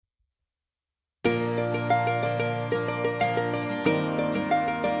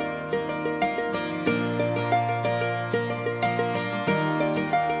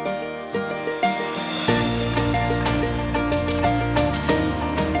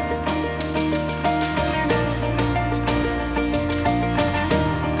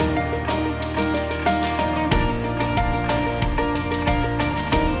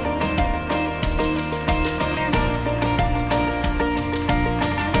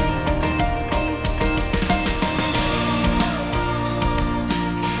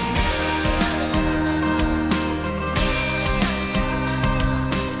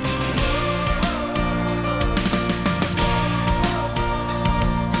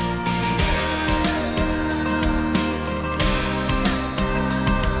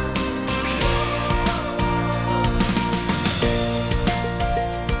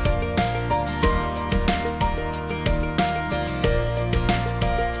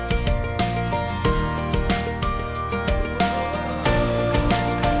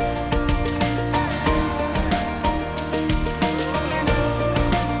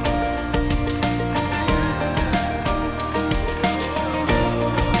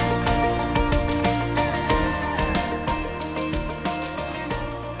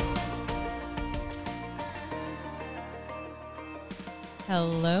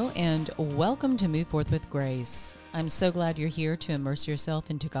welcome to Move Forth with Grace. I'm so glad you're here to immerse yourself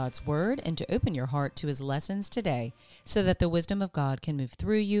into God's Word and to open your heart to His lessons today so that the wisdom of God can move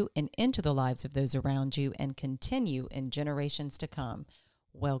through you and into the lives of those around you and continue in generations to come.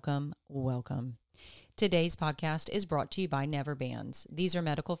 Welcome, welcome. Today's podcast is brought to you by Never Bands. These are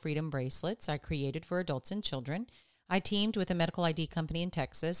medical freedom bracelets I created for adults and children. I teamed with a medical ID company in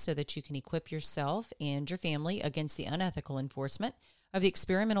Texas so that you can equip yourself and your family against the unethical enforcement of the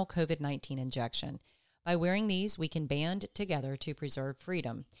experimental COVID-19 injection. By wearing these, we can band together to preserve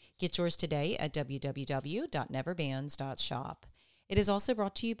freedom. Get yours today at www.neverbands.shop. It is also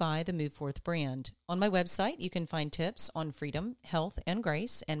brought to you by the Move Forth brand. On my website, you can find tips on freedom, health, and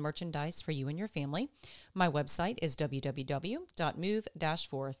grace, and merchandise for you and your family. My website is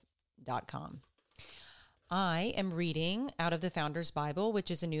www.move-forth.com. I am reading out of the Founders Bible, which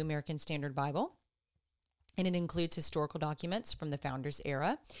is a New American Standard Bible, and it includes historical documents from the Founders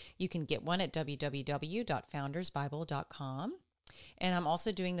era. You can get one at www.foundersbible.com. And I'm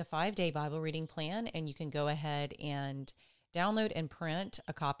also doing the 5-day Bible reading plan, and you can go ahead and download and print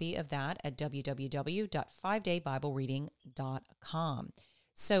a copy of that at www.5daybiblereading.com.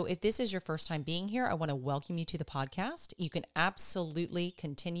 So if this is your first time being here, I want to welcome you to the podcast. You can absolutely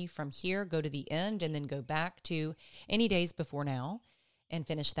continue from here, go to the end, and then go back to any days before now and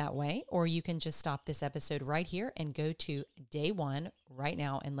finish that way. Or you can just stop this episode right here and go to day 1 right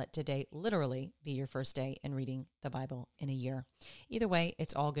now and let today literally be your first day in reading the Bible in a year. Either way,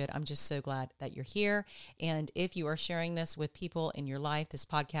 it's all good. I'm just so glad that you're here. And if you are sharing this with people in your life, this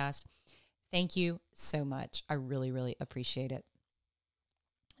podcast, thank you so much. I really, really appreciate it.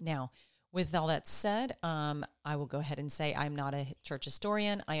 Now, with all that said, I will go ahead and say I'm not a church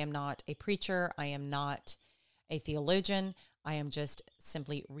historian. I am not a preacher. I am not a theologian. I am just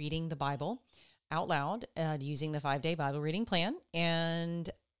simply reading the Bible out loud using the 5-day Bible reading plan. And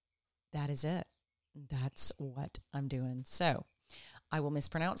that is it. That's what I'm doing. So I will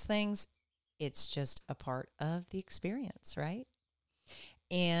mispronounce things. It's just a part of the experience, right?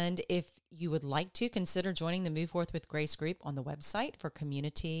 And if you would like to consider joining the Move Forth with Grace group on the website for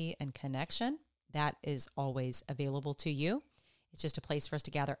community and connection, that is always available to you. It's just a place for us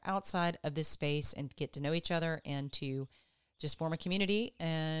to gather outside of this space and get to know each other and to just form a community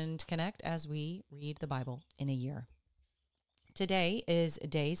and connect as we read the Bible in a year. Today is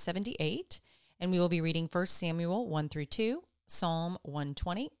day 78, and we will be reading 1 Samuel 1 through 2, Psalm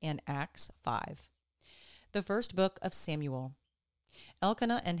 120, and Acts 5. The first book of Samuel.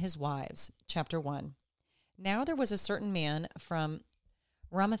 Elkanah and his wives, chapter 1. Now there was a certain man from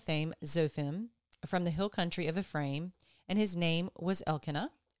Ramathaim Zophim, from the hill country of Ephraim, and his name was Elkanah,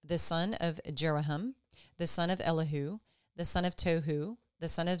 the son of Jeroham, the son of Elihu, the son of Tohu, the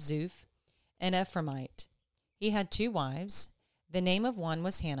son of Zuph, an Ephraimite. He had 2 wives. The name of one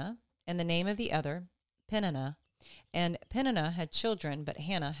was Hannah, and the name of the other Peninnah. And Peninnah had children, but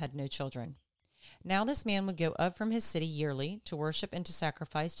Hannah had no children. Now this man would go up from his city yearly to worship and to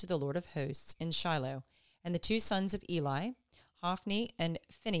sacrifice to the Lord of hosts in Shiloh. And the 2 sons of Eli, Hophni and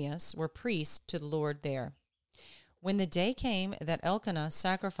Phinehas, were priests to the Lord there. When the day came that Elkanah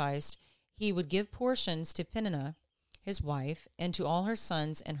sacrificed, he would give portions to Peninnah, his wife, and to all her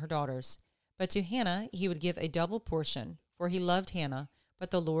sons and her daughters. But to Hannah he would give a double portion, for he loved Hannah,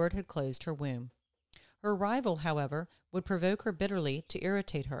 but the Lord had closed her womb. Her rival, however, would provoke her bitterly to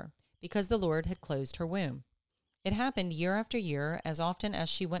irritate her, because the Lord had closed her womb. It happened year after year, as often as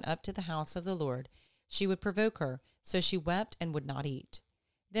she went up to the house of the Lord, she would provoke her, so she wept and would not eat.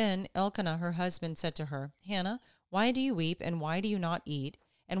 Then Elkanah her husband said to her, Hannah, why do you weep, and why do you not eat,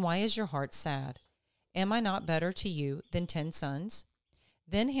 and why is your heart sad? Am I not better to you than 10 sons?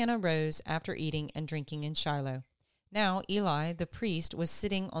 Then Hannah rose after eating and drinking in Shiloh. Now Eli the priest was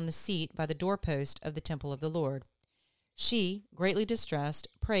sitting on the seat by the doorpost of the temple of the Lord. She, greatly distressed,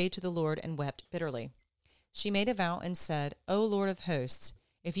 prayed to the Lord and wept bitterly. She made a vow and said, O Lord of hosts,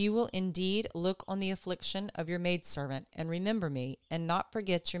 if you will indeed look on the affliction of your maidservant and remember me, and not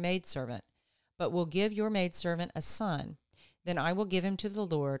forget your maidservant, but will give your maidservant a son, then I will give him to the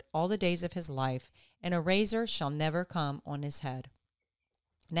Lord all the days of his life, and a razor shall never come on his head.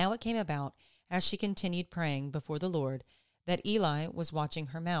 Now it came about, as she continued praying before the Lord, that Eli was watching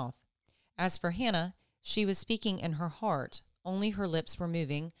her mouth. As for Hannah, she was speaking in her heart, only her lips were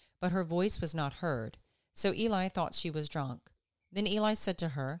moving, but her voice was not heard. So Eli thought she was drunk. Then Eli said to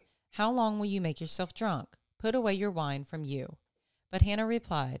her, How long will you make yourself drunk? Put away your wine from you. But Hannah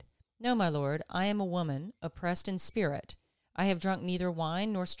replied, No, my lord, I am a woman, oppressed in spirit. I have drunk neither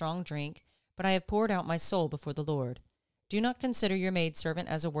wine nor strong drink, but I have poured out my soul before the Lord. Do not consider your maidservant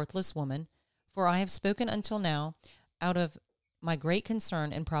as a worthless woman, for I have spoken until now out of my great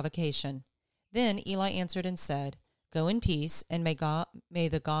concern and provocation. Then Eli answered and said, Go in peace, and may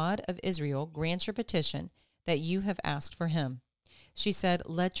the God of Israel grant your petition that you have asked for him. She said,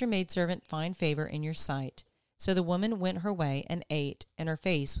 Let your maidservant find favor in your sight. So the woman went her way and ate, and her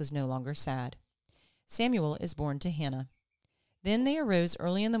face was no longer sad. Samuel is born to Hannah. Then they arose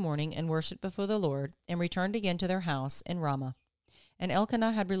early in the morning and worshipped before the Lord, and returned again to their house in Ramah. And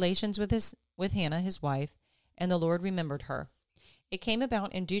Elkanah had relations with Hannah his wife, and the Lord remembered her. It came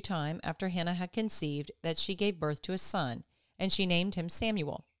about in due time, after Hannah had conceived, that she gave birth to a son, and she named him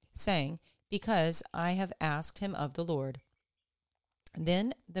Samuel, saying, Because I have asked him of the Lord.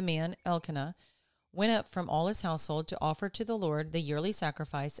 Then the man Elkanah went up from all his household to offer to the Lord the yearly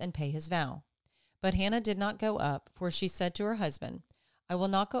sacrifice and pay his vow. But Hannah did not go up, for she said to her husband, I will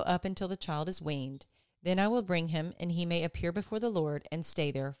not go up until the child is weaned. Then I will bring him, and he may appear before the Lord and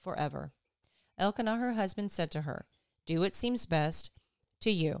stay there forever. Elkanah her husband said to her, Do what seems best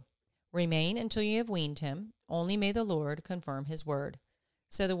to you. Remain until you have weaned him. Only may the Lord confirm his word.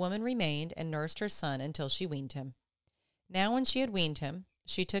 So the woman remained and nursed her son until she weaned him. Now when she had weaned him,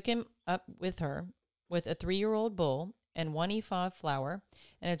 she took him up with her with a 3-year-old bull and 1 ephah of flour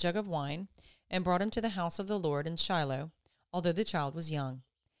and a jug of wine, and brought him to the house of the Lord in Shiloh, although the child was young.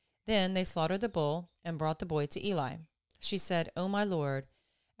 Then they slaughtered the bull and brought the boy to Eli. She said, O my Lord,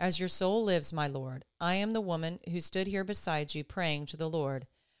 as your soul lives, my Lord, I am the woman who stood here beside you praying to the Lord.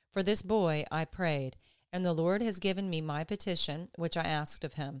 For this boy I prayed, and the Lord has given me my petition, which I asked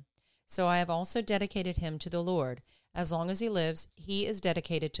of him. So I have also dedicated him to the Lord. As long as he lives, he is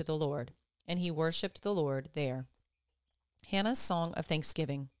dedicated to the Lord. And he worshipped the Lord there. Hannah's Song of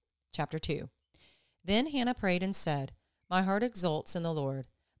Thanksgiving, Chapter 2. Then Hannah prayed and said, My heart exults in the Lord.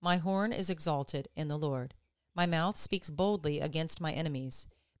 My horn is exalted in the Lord. My mouth speaks boldly against my enemies,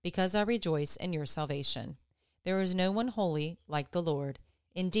 because I rejoice in your salvation. There is no one holy like the Lord.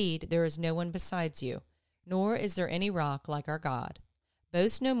 Indeed, there is no one besides you, nor is there any rock like our God.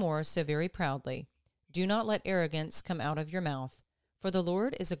 Boast no more so very proudly. Do not let arrogance come out of your mouth. For the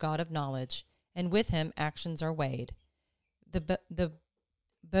Lord is a God of knowledge, and with him actions are weighed. The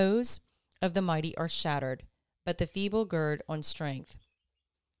bows of the mighty are shattered, but the feeble gird on strength.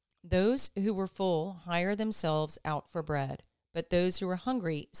 Those who were full hire themselves out for bread, but those who are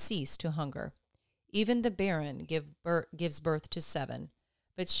hungry cease to hunger. Even the barren gives birth to 7,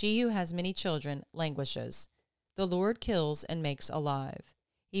 but she who has many children languishes. The Lord kills and makes alive.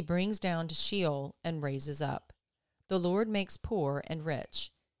 He brings down to Sheol and raises up. The Lord makes poor and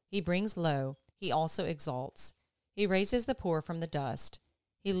rich. He brings low, he also exalts. He raises the poor from the dust.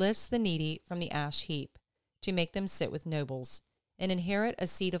 He lifts the needy from the ash heap, to make them sit with nobles, and inherit a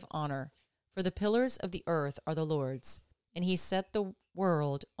seat of honor. For the pillars of the earth are the Lord's, and he set the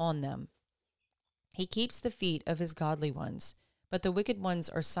world on them. He keeps the feet of his godly ones, but the wicked ones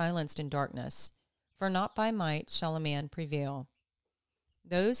are silenced in darkness. For not by might shall a man prevail.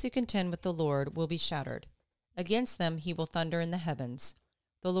 Those who contend with the Lord will be shattered. Against them he will thunder in the heavens.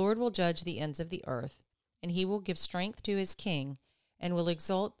 The Lord will judge the ends of the earth, and he will give strength to his king, and will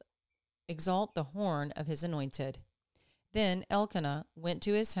exalt the horn of his anointed. Then Elkanah went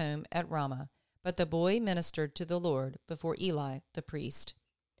to his home at Ramah, but the boy ministered to the Lord before Eli the priest.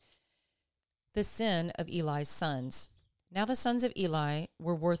 The sin of Eli's sons. Now the sons of Eli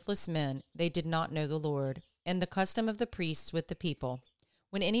were worthless men. They did not know the Lord, and the custom of the priests with the people.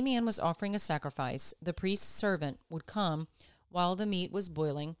 When any man was offering a sacrifice, the priest's servant would come while the meat was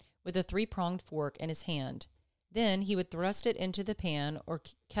boiling with a 3-pronged fork in his hand. Then he would thrust it into the pan or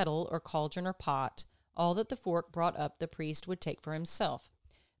kettle or cauldron or pot. All that the fork brought up the priest would take for himself.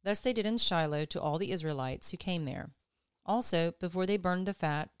 Thus they did in Shiloh to all the Israelites who came there. Also, before they burned the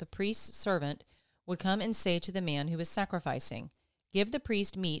fat, the priest's servant would come and say to the man who was sacrificing, Give the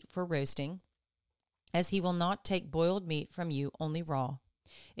priest meat for roasting, as he will not take boiled meat from you, only raw.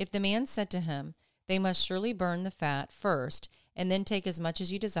 If the man said to him, They must surely burn the fat first, and then take as much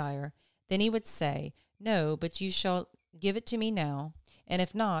as you desire, then he would say, No, but you shall give it to me now, and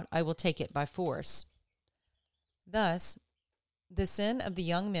if not, I will take it by force. Thus, the sin of the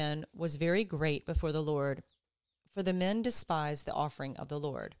young men was very great before the Lord, for the men despised the offering of the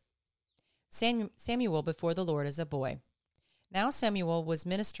Lord. Samuel before the Lord as a boy. Now Samuel was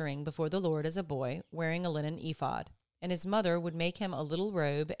ministering before the Lord as a boy, wearing a linen ephod, and his mother would make him a little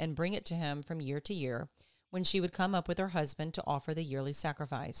robe and bring it to him from year to year, when she would come up with her husband to offer the yearly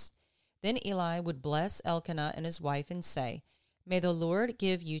sacrifice. Then Eli would bless Elkanah and his wife and say, May the Lord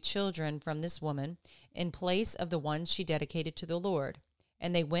give you children from this woman in place of the ones she dedicated to the Lord.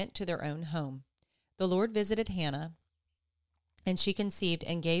 And they went to their own home. The Lord visited Hannah, and she conceived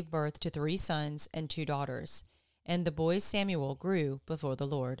and gave birth to 3 sons and 2 daughters. And the boy Samuel grew before the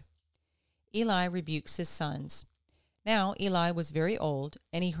Lord. Eli rebukes his sons. Now Eli was very old,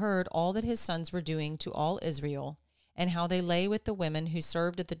 and he heard all that his sons were doing to all Israel, and how they lay with the women who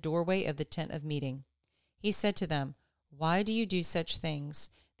served at the doorway of the tent of meeting. He said to them, Why do you do such things,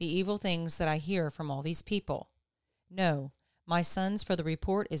 the evil things that I hear from all these people? No, my sons, for the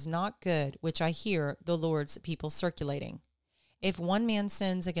report is not good which I hear the Lord's people circulating. If one man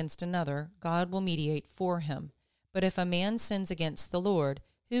sins against another, God will mediate for him. But if a man sins against the Lord,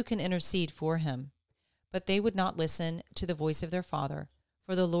 who can intercede for him? But they would not listen to the voice of their father,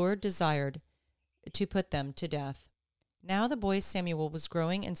 for the Lord desired to put them to death. Now the boy Samuel was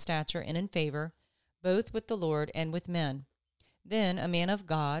growing in stature and in favor, both with the Lord and with men. Then a man of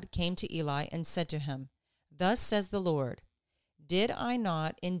God came to Eli and said to him, Thus says the Lord, Did I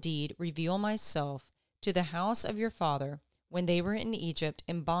not indeed reveal myself to the house of your father when they were in Egypt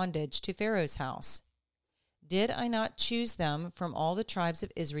in bondage to Pharaoh's house? Did I not choose them from all the tribes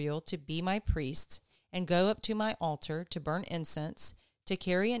of Israel to be my priests, and go up to my altar to burn incense, to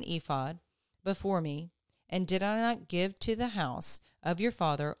carry an ephod before me? And did I not give to the house of your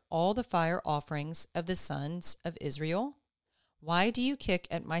father all the fire offerings of the sons of Israel? Why do you kick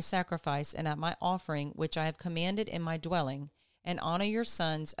at my sacrifice and at my offering which I have commanded in my dwelling, and honor your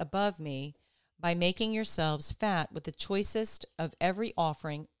sons above me by making yourselves fat with the choicest of every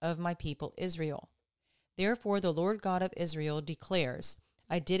offering of my people Israel? Therefore the Lord God of Israel declares,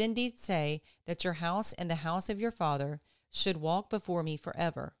 I did indeed say that your house and the house of your father should walk before me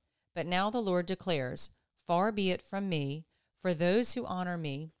forever. But now the Lord declares, Far be it from me, for those who honor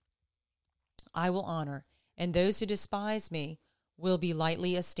me I will honor, and those who despise me will be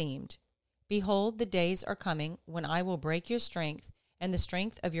lightly esteemed. Behold, the days are coming when I will break your strength and the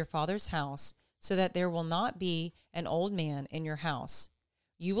strength of your father's house, so that there will not be an old man in your house.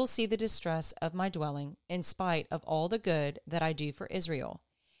 You will see the distress of my dwelling, in spite of all the good that I do for Israel.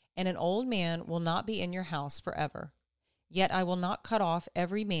 And an old man will not be in your house forever. Yet I will not cut off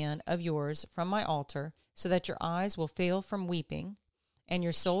every man of yours from my altar, so that your eyes will fail from weeping, and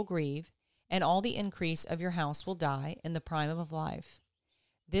your soul grieve, and all the increase of your house will die in the prime of life.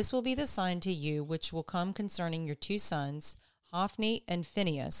 This will be the sign to you which will come concerning your two sons, Hophni and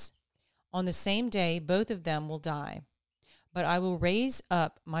Phinehas. On the same day both of them will die. But I will raise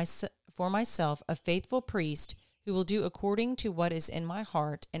up for myself a faithful priest who will do according to what is in my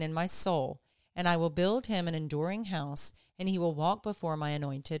heart and in my soul, and I will build him an enduring house, and he will walk before my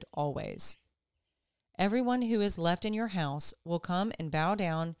anointed always. Everyone who is left in your house will come and bow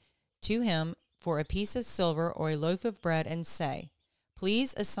down to him for a piece of silver or a loaf of bread and say,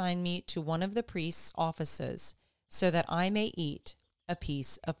 Please assign me to one of the priest's offices, so that I may eat a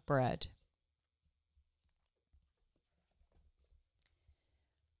piece of bread.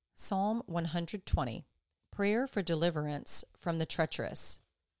 Psalm 120, Prayer for Deliverance from the Treacherous.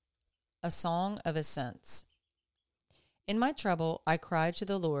 A Song of Ascents. In my trouble I cried to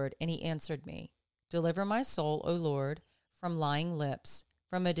the Lord, and he answered me. Deliver my soul, O Lord, from lying lips,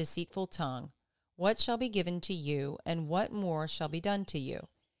 from a deceitful tongue. What shall be given to you, and what more shall be done to you,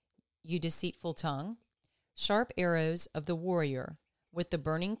 you deceitful tongue? Sharp arrows of the warrior, with the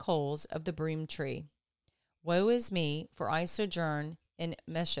burning coals of the broom tree. Woe is me, for I sojourn in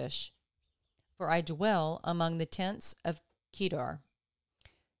Meshish, for I dwell among the tents of Kedar.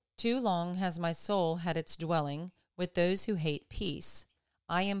 Too long has my soul had its dwelling with those who hate peace.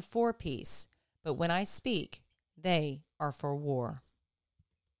 I am for peace, but when I speak, they are for war.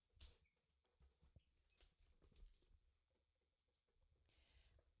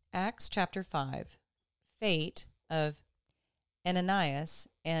 Acts chapter 5. Fate of Ananias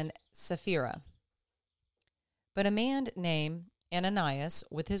and Sapphira. But a man named Ananias,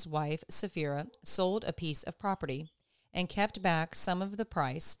 with his wife Sapphira, sold a piece of property and kept back some of the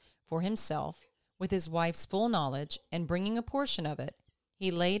price for himself with his wife's full knowledge, and bringing a portion of it, he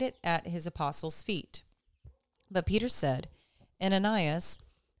laid it at his apostles' feet. But Peter said, Ananias,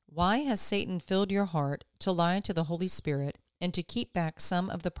 why has Satan filled your heart to lie to the Holy Spirit and to keep back some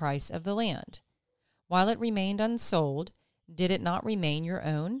of the price of the land? While it remained unsold, did it not remain your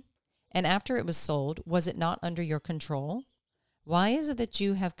own? And after it was sold, was it not under your control? Why is it that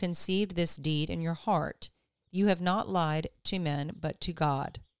you have conceived this deed in your heart? You have not lied to men, but to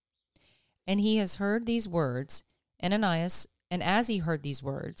God. And he has heard these words, Ananias, and as he heard these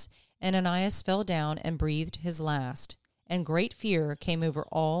words, Ananias fell down and breathed his last, and great fear came over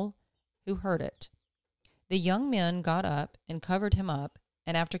all who heard it. The young men got up and covered him up,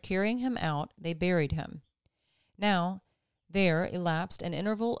 and after carrying him out, they buried him. Now there elapsed an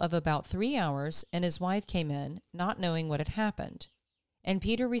interval of about 3 hours, and his wife came in, not knowing what had happened. And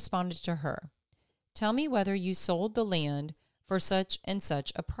Peter responded to her, "Tell me whether you sold the land for such and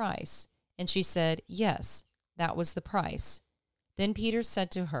such a price." And she said, "Yes, that was the price." Then Peter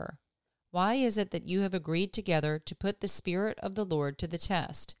said to her, "Why is it that you have agreed together to put the Spirit of the Lord to the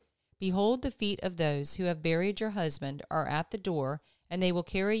test? Behold, the feet of those who have buried your husband are at the door, and they will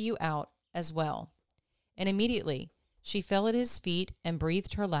carry you out as well." And immediately she fell at his feet and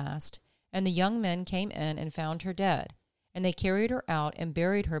breathed her last. And the young men came in and found her dead. And they carried her out and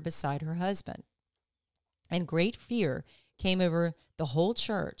buried her beside her husband. And great fear came over the whole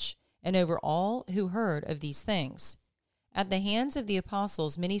church and over all who heard of these things. At the hands of the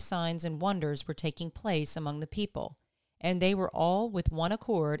apostles many signs and wonders were taking place among the people, and they were all with one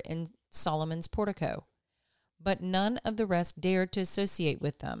accord in Solomon's portico. But none of the rest dared to associate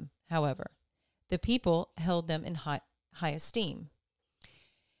with them, however. The people held them in high esteem.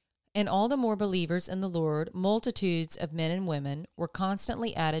 And all the more believers in the Lord, multitudes of men and women, were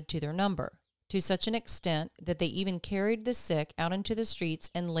constantly added to their number, to such an extent that they even carried the sick out into the streets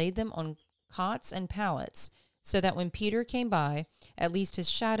and laid them on cots and pallets, so that when Peter came by, at least his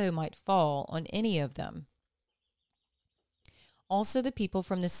shadow might fall on any of them. Also the people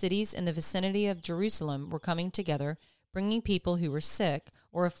from the cities in the vicinity of Jerusalem were coming together, bringing people who were sick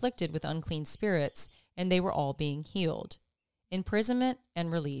or afflicted with unclean spirits, and they were all being healed. Imprisonment and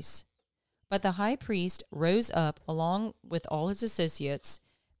release. But the high priest rose up along with all his associates,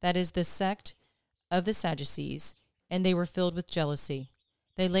 that is, the sect of the Sadducees, and they were filled with jealousy.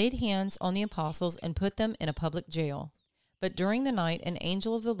 They laid hands on the apostles and put them in a public jail. But during the night an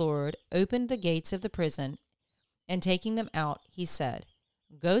angel of the Lord opened the gates of the prison, and taking them out, he said,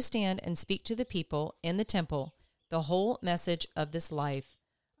 "Go stand and speak to the people in the temple the whole message of this life."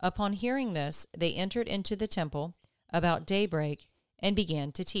 Upon hearing this, they entered into the temple about daybreak and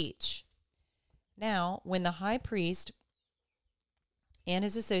began to teach. Now, when the high priest and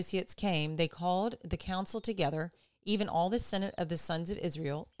his associates came, they called the council together, even all the senate of the sons of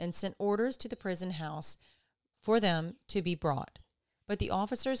Israel, and sent orders to the prison house for them to be brought. But the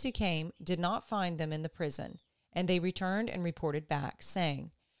officers who came did not find them in the prison, and they returned and reported back,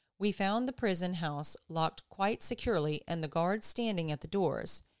 saying, "We found the prison house locked quite securely and the guards standing at the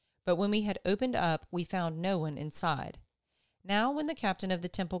doors. But when we had opened up, we found no one inside." Now when the captain of the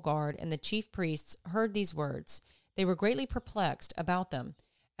temple guard and the chief priests heard these words, they were greatly perplexed about them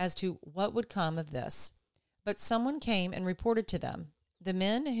as to what would come of this. But someone came and reported to them, "The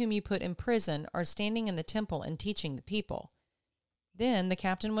men whom you put in prison are standing in the temple and teaching the people." Then the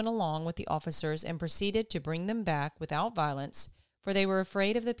captain went along with the officers and proceeded to bring them back without violence, for they were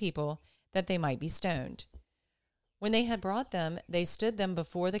afraid of the people that they might be stoned. When they had brought them, they stood them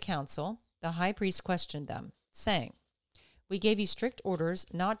before the council. The high priest questioned them, saying, "We gave you strict orders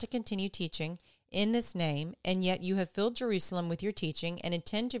not to continue teaching in this name, and yet you have filled Jerusalem with your teaching and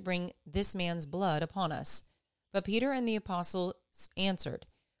intend to bring this man's blood upon us." But Peter and the apostles answered,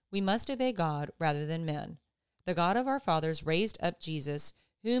 "We must obey God rather than men. The God of our fathers raised up Jesus,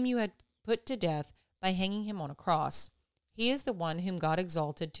 whom you had put to death by hanging him on a cross. He is the one whom God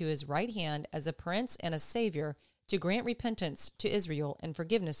exalted to his right hand as a prince and a savior, to grant repentance to Israel and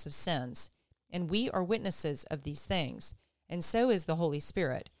forgiveness of sins. And we are witnesses of these things, and so is the Holy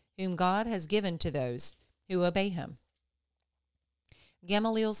Spirit, whom God has given to those who obey him."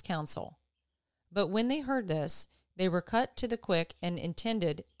 Gamaliel's counsel. But when they heard this, they were cut to the quick and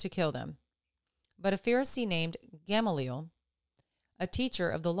intended to kill them. But a Pharisee named Gamaliel, a teacher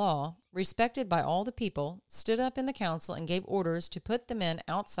of the law, respected by all the people, stood up in the council and gave orders to put the men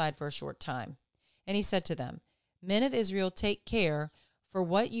outside for a short time. And he said to them, "Men of Israel, take care for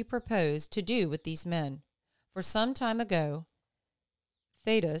what you propose to do with these men. For some time ago,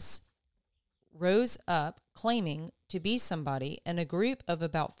 Theudas rose up claiming to be somebody, and a group of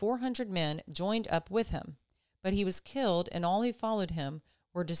about 400 men joined up with him. But he was killed, and all who followed him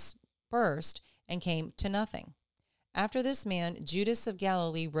were dispersed and came to nothing. After this man, Judas of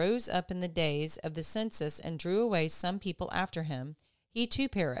Galilee, rose up in the days of the census and drew away some people after him. He too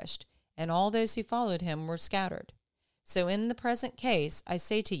perished, and all those who followed him were scattered. So in the present case, I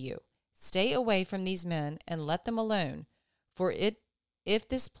say to you, stay away from these men and let them alone. For if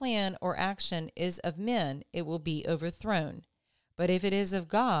this plan or action is of men, it will be overthrown. But if it is of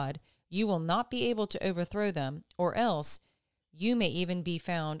God, you will not be able to overthrow them, or else you may even be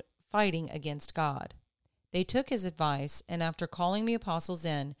found fighting against God." They took his advice, and after calling the apostles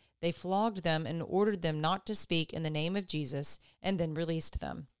in, they flogged them and ordered them not to speak in the name of Jesus, and then released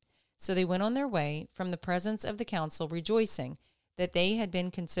them. So they went on their way from the presence of the council, rejoicing that they had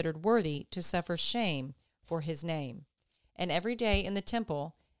been considered worthy to suffer shame for his name. And every day in the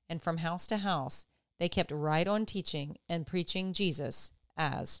temple and from house to house, they kept right on teaching and preaching Jesus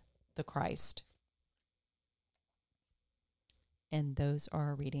as the Christ. And those are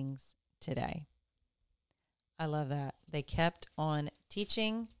our readings today. I love that. They kept on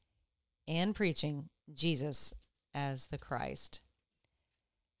teaching and preaching Jesus as the Christ.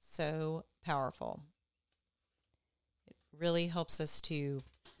 So powerful. It really helps us to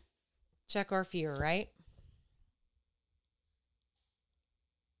check our fear, right?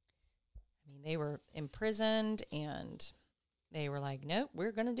 I mean, they were imprisoned and they were like, nope,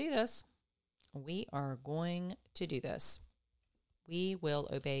 we're going to do this. We are going to do this. We will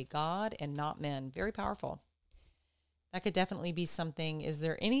obey God and not men. Very powerful. That could definitely be something. Is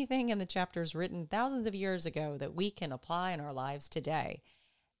there anything in the chapters written thousands of years ago that we can apply in our lives today?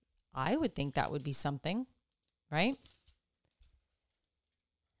 I would think that would be something, right?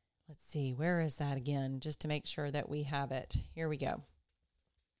 Let's see, where is that again? Just to make sure that we have it. Here we go.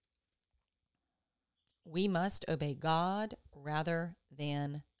 We must obey God rather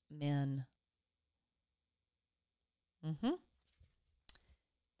than men.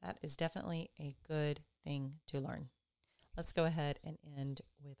 That is definitely a good thing to learn. Let's go ahead and end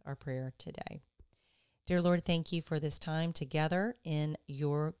with our prayer today. Dear Lord, thank you for this time together in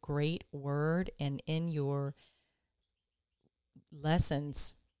your great word and in your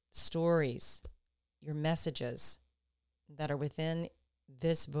lessons, stories, your messages that are within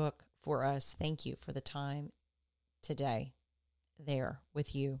this book for us. Thank you for the time today there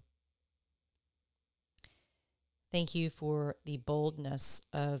with you. Thank you for the boldness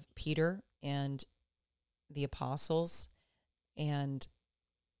of Peter and the apostles and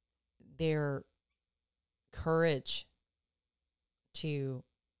their courage to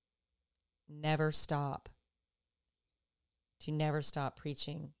never stop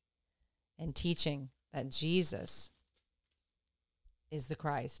preaching and teaching that Jesus is the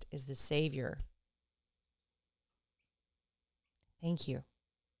Christ, is the Savior. Thank you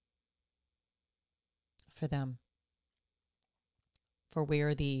for them. For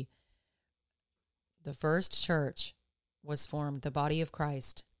where the first church was formed, the body of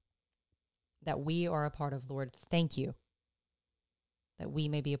Christ, that we are a part of, Lord, thank you that we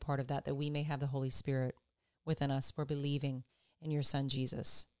may be a part of that we may have the Holy Spirit within us for believing in your Son,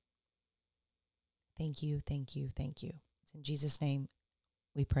 Jesus. Thank you, thank you, thank you. It's in Jesus' name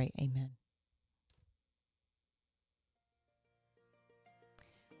we pray, amen.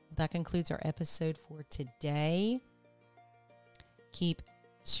 Well, that concludes our episode for today. Keep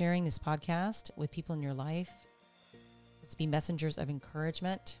sharing this podcast with people in your life. Let's be messengers of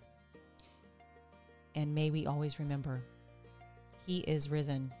encouragement. And may we always remember, he is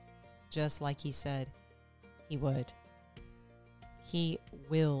risen, just like he said he would. He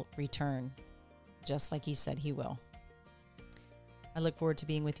will return, just like he said he will. I look forward to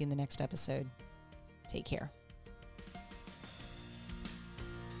being with you in the next episode. Take care.